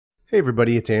Hey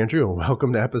everybody, it's Andrew and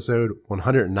welcome to episode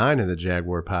 109 of the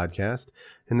Jaguar podcast.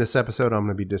 In this episode, I'm going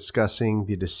to be discussing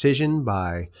the decision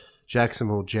by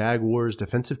Jacksonville Jaguars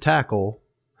defensive tackle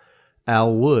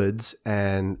Al Woods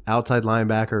and outside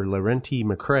linebacker Lerentee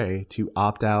McCray to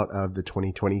opt out of the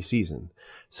 2020 season.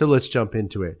 So let's jump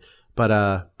into it.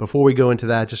 But before we go into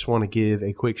that, just want to give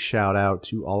a quick shout out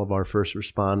to all of our first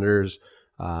responders,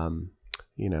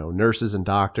 nurses and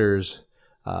doctors,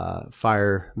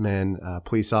 firemen,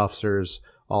 police officers,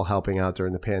 all helping out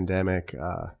during the pandemic.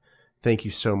 Thank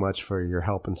you so much for your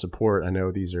help and support. I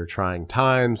know these are trying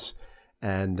times,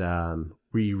 and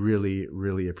we really,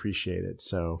 really appreciate it.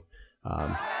 So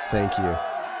thank you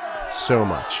so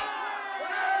much.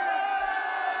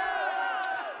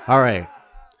 All right.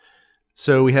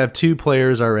 So we have two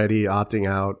players already opting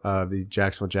out of the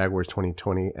Jacksonville Jaguars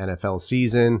 2020 NFL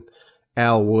season.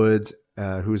 Al Woods,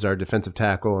 who's our defensive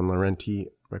tackle, and Lerentee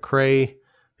McCray,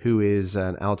 who is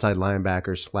an outside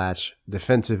linebacker /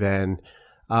 defensive end.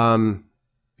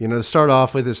 To start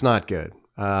off with, it's not good.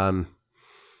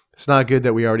 It's not good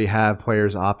that we already have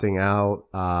players opting out.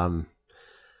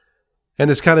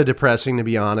 And it's kind of depressing, to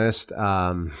be honest.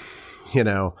 I'm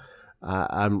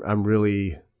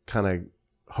really kind of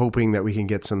hoping that we can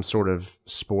get some sort of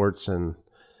sports and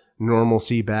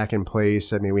normalcy back in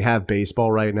place. I mean, we have baseball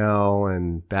right now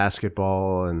and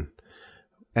basketball and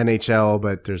NHL,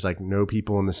 but there's like no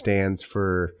people in the stands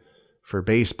for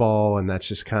baseball, and that's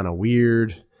just kind of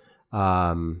weird. We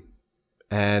have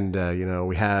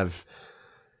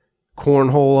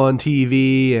cornhole on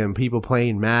TV and people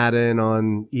playing Madden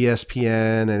on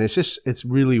ESPN, and it's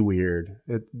really weird.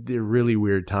 They're really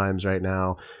weird times right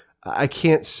now. I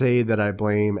can't say that I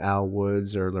blame Al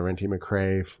Woods or Lerentee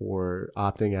McCray for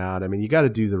opting out. I mean, you got to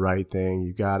do the right thing.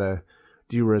 You got to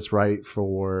do what's right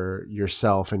for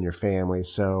yourself and your family.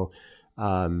 So,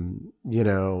 I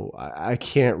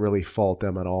can't really fault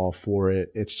them at all for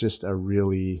it. It's just a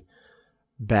really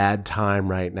bad time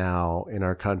right now in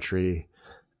our country.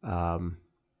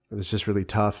 It's just really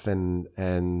tough, and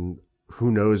who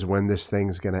knows when this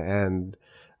thing's going to end.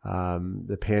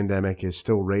 The pandemic is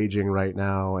still raging right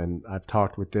now, and I've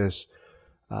talked with this,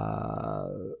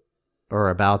 about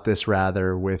this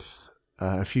rather, with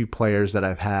a few players that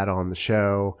I've had on the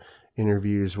show,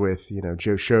 interviews with,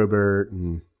 Joe Schobert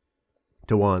and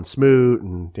DeJuan Smoot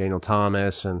and Daniel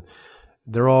Thomas, and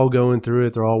they're all going through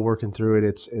it. They're all working through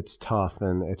it. It's tough,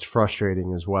 and it's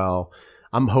frustrating as well.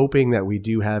 I'm hoping that we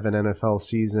do have an NFL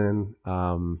season,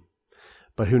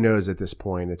 but who knows at this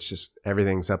point? It's just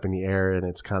everything's up in the air, and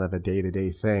it's kind of a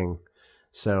day-to-day thing.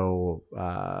 So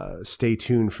stay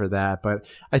tuned for that. But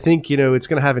I think, it's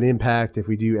going to have an impact if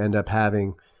we do end up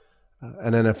having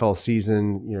an NFL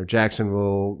season.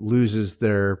 Jacksonville loses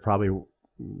their probably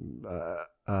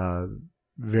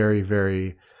very,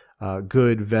 very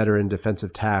good veteran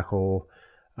defensive tackle,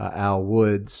 Al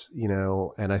Woods,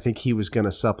 and I think he was going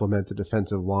to supplement the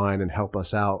defensive line and help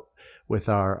us out with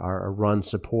our run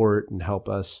support and help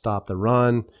us stop the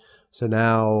run. So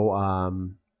now,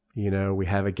 we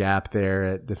have a gap there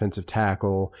at defensive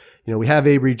tackle. We have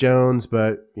Avery Jones,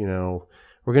 but,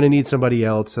 we're going to need somebody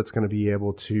else that's going to be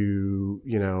able to,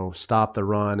 stop the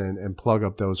run and plug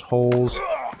up those holes.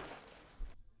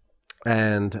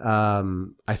 And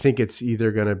I think it's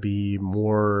either going to be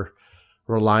more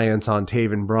reliance on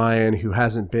Taven Bryan, who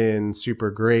hasn't been super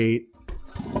great,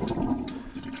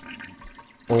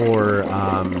 or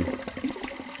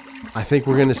I think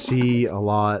we're going to see a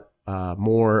lot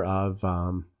more of,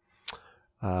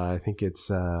 I think it's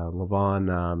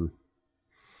Levon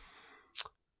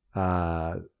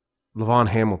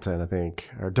Hamilton, I think,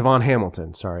 or Devon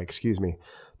Hamilton, sorry, excuse me.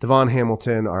 Devon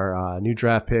Hamilton, our new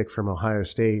draft pick from Ohio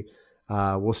State.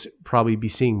 We'll probably be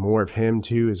seeing more of him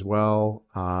too as well.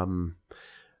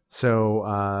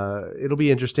 So it'll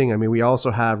be interesting. I mean, we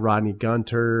also have Rodney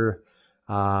Gunter.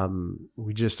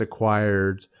 We just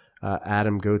acquired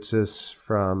Adam Gotsis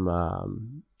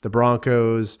from the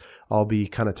Broncos. I'll be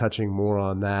kind of touching more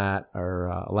on that,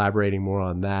 or elaborating more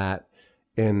on that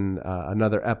in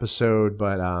another episode.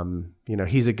 But,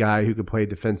 he's a guy who could play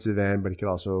defensive end, but he could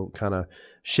also kind of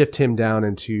shift him down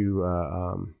into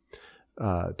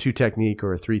 2 technique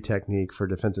or a 3 technique for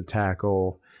defensive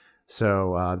tackle.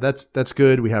 So that's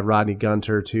good. We have Rodney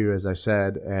Gunter too, as I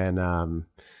said. And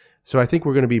so I think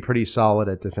we're going to be pretty solid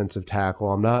at defensive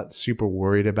tackle. I'm not super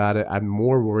worried about it. I'm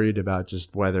more worried about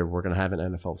just whether we're going to have an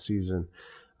NFL season.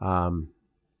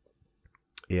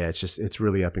 It's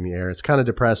really up in the air. It's kind of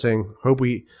depressing. Hope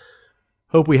we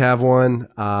have one.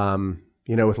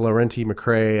 With Lerentee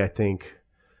McCray, I think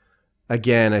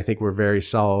we're very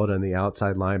solid in the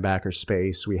outside linebacker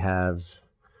space. We have,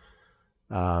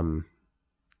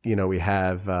 we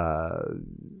have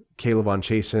Caleb on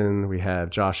Chasen, we have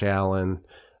Josh Allen.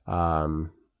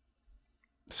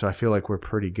 So I feel like we're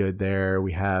pretty good there.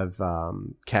 We have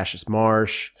Cassius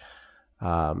Marsh.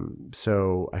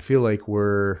 So I feel like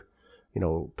we're,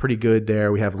 pretty good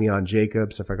there. We have Leon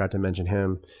Jacobs. I forgot to mention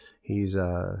him. He's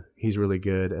really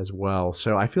good as well.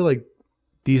 So I feel like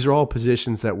these are all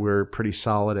positions that we're pretty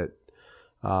solid at.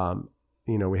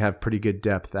 We have pretty good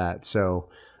depth at. So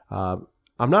I'm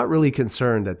not really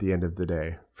concerned at the end of the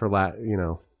day for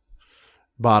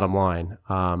bottom line.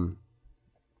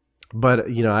 But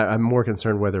I'm more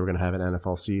concerned whether we're going to have an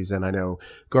NFL season. I know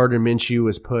Gardner Minshew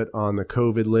was put on the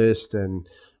COVID list and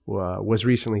was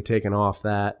recently taken off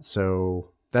that,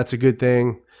 so that's a good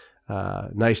thing.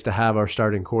 Nice to have our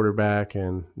starting quarterback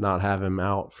and not have him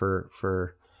out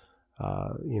for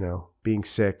being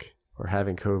sick or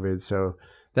having COVID. So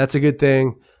that's a good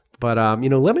thing. But let me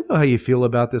know how you feel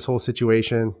about this whole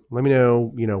situation. Let me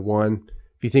know, one,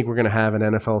 if you think we're going to have an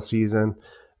NFL season.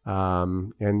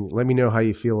 And let me know how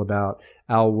you feel about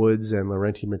Al Woods and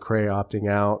Lerentee McCray opting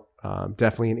out.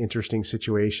 Definitely an interesting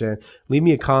situation. Leave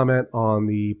me a comment on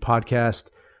the podcast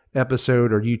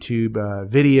episode or YouTube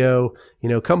video.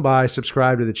 Come by,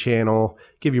 subscribe to the channel,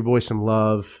 give your boy some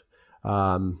love.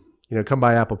 Come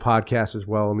by Apple Podcasts as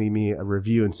well and leave me a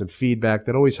review and some feedback.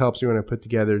 That always helps me when I put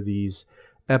together these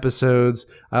episodes.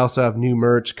 I also have new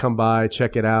merch. Come by,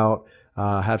 check it out.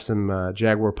 Have some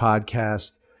Jaguar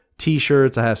podcast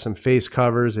T-shirts. I have some face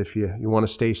covers if you want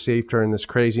to stay safe during this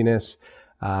craziness.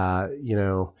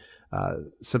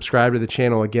 Subscribe to the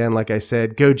channel again. Like I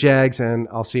said, go Jags, and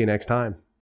I'll see you next time.